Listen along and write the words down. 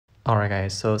Alright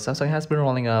guys, so Samsung has been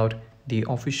rolling out the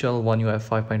official One UI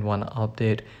 5.1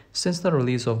 update since the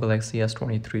release of Galaxy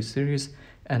S23 series,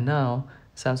 and now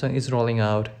Samsung is rolling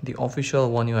out the official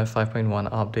One UI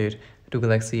 5.1 update to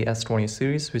Galaxy S20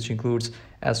 series, which includes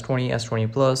S20,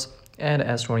 S20 Plus and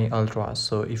S20 Ultra.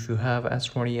 So if you have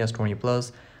S20, S20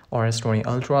 Plus or S20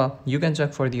 Ultra, you can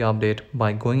check for the update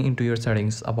by going into your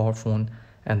settings, about phone,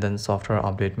 and then software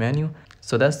update menu.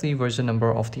 So that's the version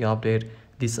number of the update.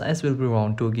 The size will be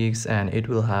around 2 gigs and it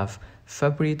will have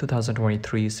February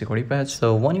 2023 security patch.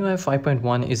 So One UI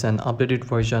 5.1 is an updated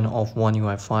version of One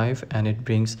UI 5 and it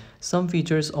brings some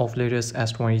features of latest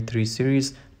S23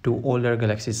 series to older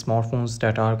Galaxy smartphones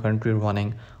that are currently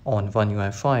running on One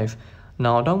UI 5.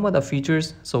 Now talking about the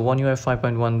features, so One UI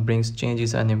 5.1 brings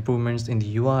changes and improvements in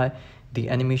the UI. The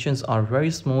animations are very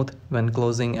smooth when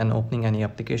closing and opening any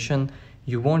application.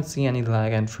 You won't see any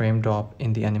lag and frame drop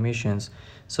in the animations.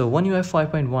 So One UI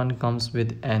 5.1 comes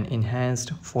with an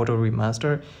enhanced photo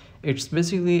remaster. It's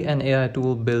basically an AI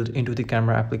tool built into the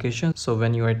camera application. So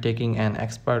when you are taking an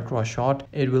expert raw shot,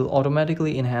 it will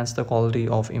automatically enhance the quality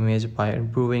of image by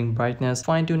improving brightness,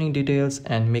 fine-tuning details,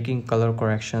 and making color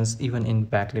corrections even in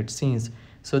backlit scenes.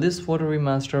 So this photo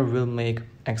remaster will make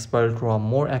expert raw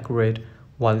more accurate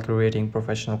while creating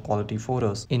professional quality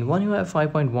photos. In One UI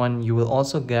 5.1, you will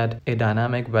also get a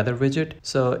dynamic weather widget.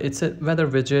 So it's a weather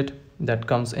widget that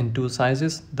comes in two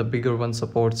sizes. The bigger one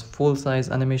supports full-size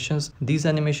animations. These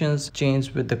animations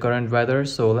change with the current weather.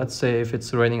 So let's say if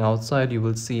it's raining outside, you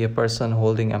will see a person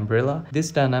holding umbrella.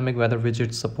 This dynamic weather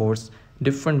widget supports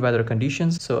different weather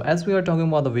conditions. So as we are talking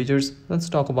about the widgets, let's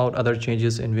talk about other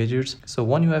changes in widgets. So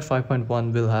One UI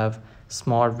 5.1 will have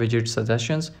smart widget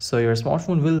suggestions. So your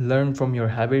smartphone will learn from your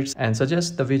habits and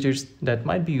suggest the widgets that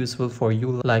might be useful for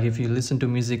you. Like if you listen to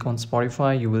music on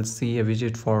Spotify, you will see a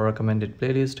widget for recommended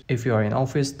playlist. If you are in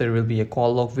office, there will be a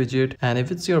call log widget. And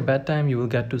if it's your bedtime, you will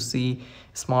get to see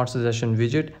smart suggestion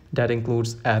widget that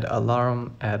includes add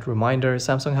alarm, add reminder,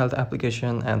 Samsung Health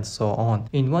application, and so on.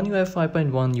 In One UI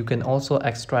 5.1, you can also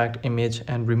extract image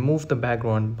and remove the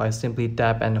background by simply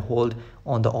tap and hold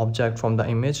on the object from the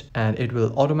image and it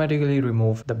will automatically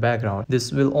remove the background.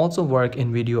 This will also work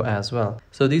in video as well.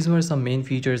 So these were some main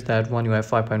features that One UI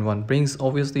 5.1 brings.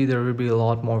 Obviously there will be a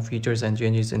lot more features and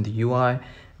changes in the UI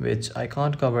which I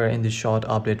can't cover in this short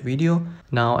update video.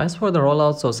 Now as for the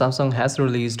rollout, so Samsung has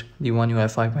released the One UI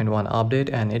 5.1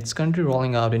 update and it's currently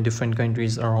rolling out in different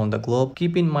countries around the globe.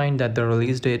 Keep in mind that the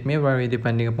release date may vary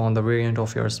depending upon the variant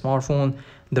of your smartphone,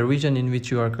 the region in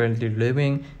which you are currently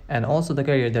living, and also the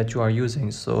carrier that you are using.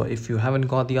 So if you haven't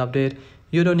got the update,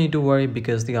 you don't need to worry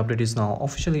because the update is now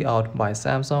officially out by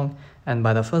Samsung, and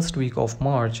by the first week of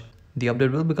March, the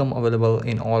update will become available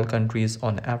in all countries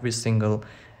on every single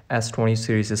S20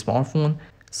 series smartphone.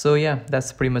 So yeah,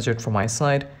 that's pretty much it from my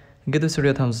side. Give this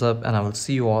video a thumbs up and I will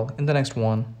see you all in the next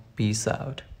one. Peace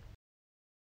out.